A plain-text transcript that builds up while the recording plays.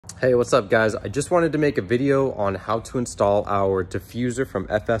Hey, what's up guys? I just wanted to make a video on how to install our diffuser from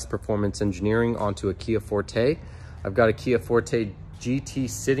FS Performance Engineering onto a Kia Forte. I've got a Kia Forte GT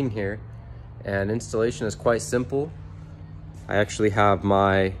sitting here and installation is quite simple. I actually have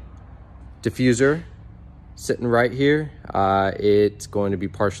my diffuser sitting right here. It's going to be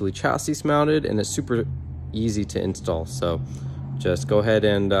partially chassis mounted and it's super easy to install. So just go ahead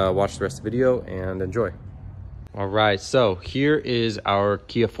and watch the rest of the video and enjoy. All right, so here is our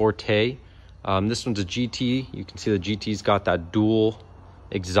Kia Forte. This one's a GT. You can see the GT's got that dual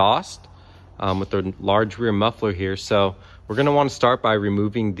exhaust with the large rear muffler here. So we're gonna wanna start by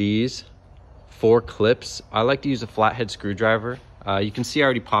removing these 4 clips. I like to use a flathead screwdriver. You can see I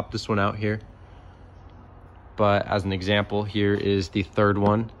already popped this one out here. But as an example, here is the 3rd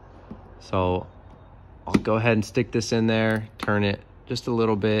one. So I'll go ahead and stick this in there, turn it just a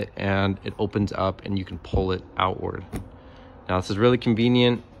little bit, and it opens up and you can pull it outward. Now this is really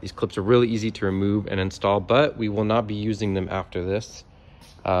convenient. These clips are really easy to remove and install, but we will not be using them after this.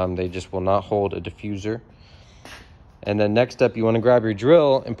 They just will not hold a diffuser. And then next up, you want to grab your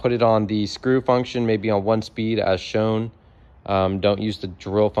drill and put it on the screw function, maybe on 1 speed as shown. Don't use the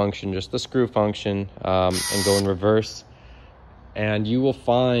drill function, just the screw function, and go in reverse. And you will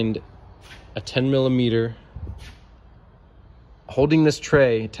find a 10mm holding this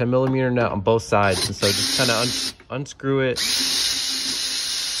tray, 10mm nut on both sides. And so just kind of unscrew it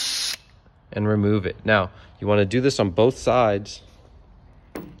and remove it. Now, you want to do this on both sides.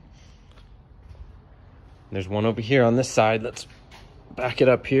 There's one over here on this side. Let's back it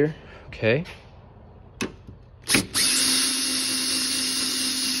up here. Okay.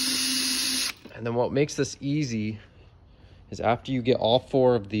 And then what makes this easy is after you get all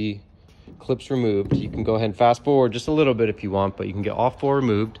 4 of the clips removed, you can go ahead and fast forward just a little bit if you want, but you can get all 4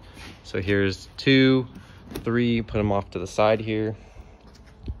 removed. So here's 2, 3, put them off to the side here,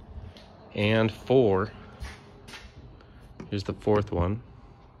 and 4. Here's the 4th one.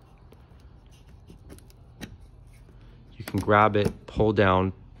 You can grab it, pull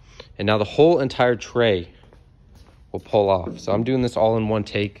down, and now the whole entire tray will pull off. So I'm doing this all in one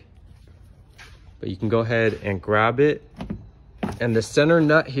take, but you can go ahead and grab it, and the center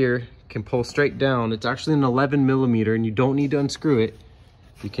nut here can pull straight down. It's actually an 11mm and you don't need to unscrew it.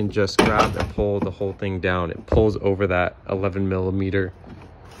 You can just grab and pull the whole thing down. It pulls over that 11mm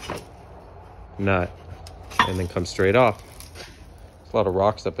nut and then comes straight off. There's a lot of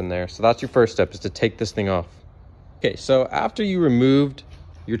rocks up in there. So that's your first step, is to take this thing off. Okay, so after you removed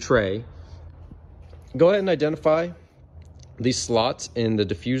your tray, go ahead and identify these slots in the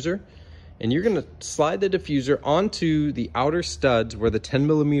diffuser. And you're gonna slide the diffuser onto the outer studs where the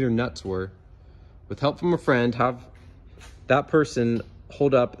 10mm nuts were. With help from a friend, have that person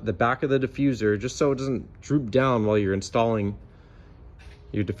hold up the back of the diffuser just so it doesn't droop down while you're installing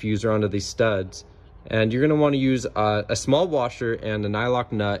your diffuser onto these studs. And you're gonna wanna use a small washer and a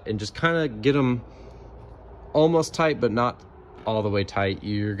Nyloc nut and just kinda get them almost tight, but not all the way tight.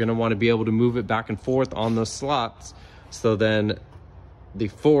 You're gonna wanna be able to move it back and forth on those slots, so then the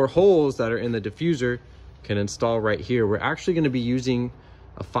 4 holes that are in the diffuser can install right here. We're actually going to be using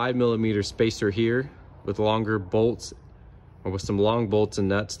a 5mm spacer here with longer bolts, or with some long bolts and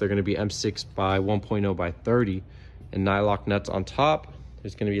nuts. They're going to be M6 by 1.0 by 30 and Nyloc nuts on top.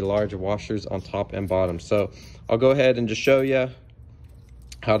 There's going to be large washers on top and bottom. So I'll go ahead and just show you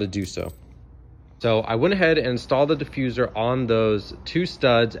how to do so. So I went ahead and installed the diffuser on those 2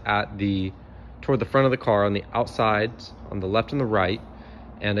 studs toward the front of the car on the outsides, on the left and the right.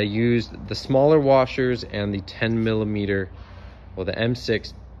 And I used the smaller washers and the 10mm, well, the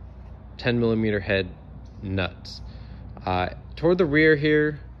M6 10mm head nuts. Toward the rear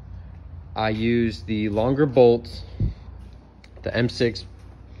here, I used the longer bolts, the M6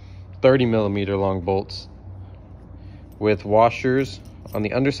 30mm long bolts with washers on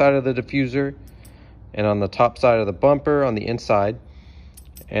the underside of the diffuser and on the top side of the bumper on the inside.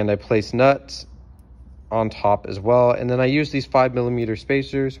 And I placed nuts on top as well. And then I use these 5mm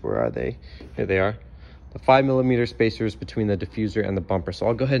spacers. Where are they? Here they are. The 5mm spacers between the diffuser and the bumper. So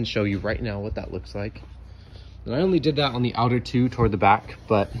I'll go ahead and show you right now what that looks like. And I only did that on the outer 2 toward the back,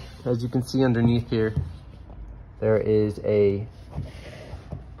 but as you can see underneath here, there is a,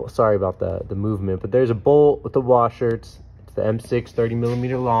 sorry about the movement, but there's a bolt with the washer. It's the M6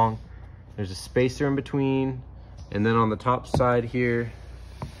 30mm long. There's a spacer in between. And then on the top side here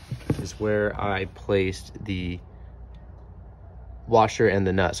is where I placed the washer and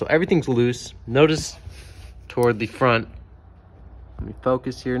the nut. So everything's loose. Notice toward the front, let me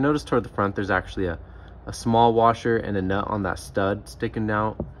focus here. Notice toward the front, there's actually a small washer and a nut on that stud sticking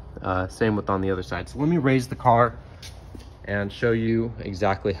out. Same with on the other side. So let me raise the car and show you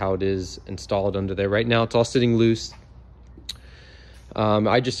exactly how it is installed under there. Right now it's all sitting loose.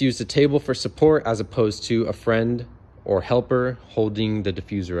 I just used a table for support as opposed to a friend or helper holding the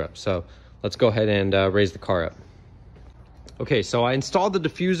diffuser up. So let's go ahead and raise the car up. Okay, so I installed the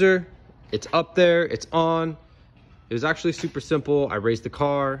diffuser. It's up there, it's on. It was actually super simple. I raised the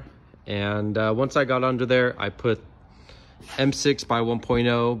car, and once I got under there, I put M6 by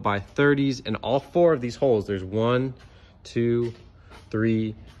 1.0 by 30s in all 4 of these holes. There's 1, 2,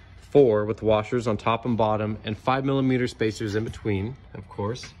 3, 4 with washers on top and bottom, and 5mm spacers in between, of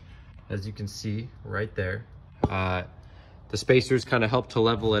course, as you can see right there. The spacers kind of help to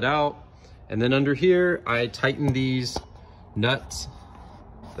level it out. And then under here, I tightened these nuts,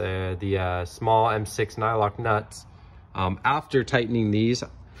 the small M6 Nyloc nuts. After tightening these,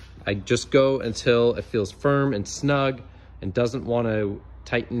 I just go until it feels firm and snug and doesn't want to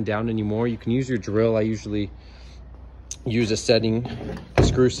tighten down anymore. You can use your drill. I usually use a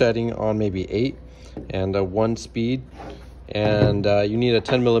screw setting on maybe 8 and a 1 speed. And you need a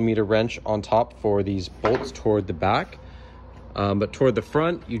 10mm wrench on top for these bolts toward the back. But toward the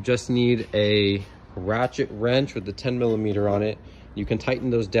front, you just need a ratchet wrench with the 10mm on it. You can tighten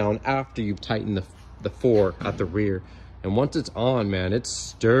those down after you've tightened the 4 at the rear. And once it's on, man, it's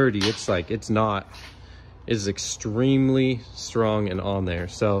sturdy. It's like, it's extremely strong and on there.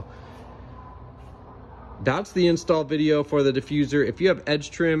 So that's the install video for the diffuser. If you have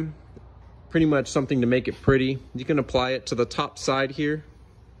edge trim, pretty much something to make it pretty, you can apply it to the top side here.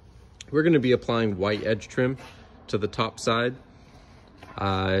 We're going to be applying white edge trim to the top side.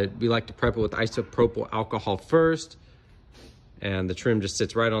 We like to prep it with isopropyl alcohol first, and the trim just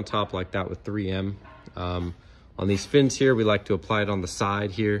sits right on top like that with 3M. On these fins here, we like to apply it on the side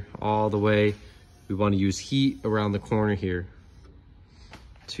here all the way. We want to use heat around the corner here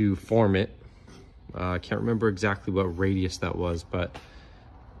to form it. I can't remember exactly what radius that was, but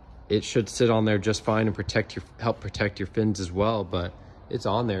it should sit on there just fine and help protect your fins as well. But it's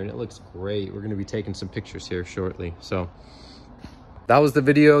on there and it looks great. We're going to be taking some pictures here shortly. So that was the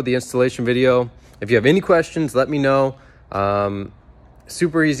video, the installation video. If you have any questions, let me know.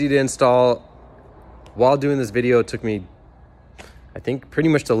 Super easy to install. While doing this video, it took me, I think, pretty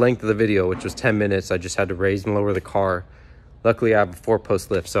much the length of the video, which was 10 minutes. I just had to raise and lower the car. Luckily, I have a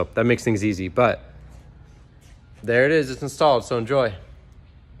 4-post lift, so that makes things easy. But there it is, it's installed, so enjoy.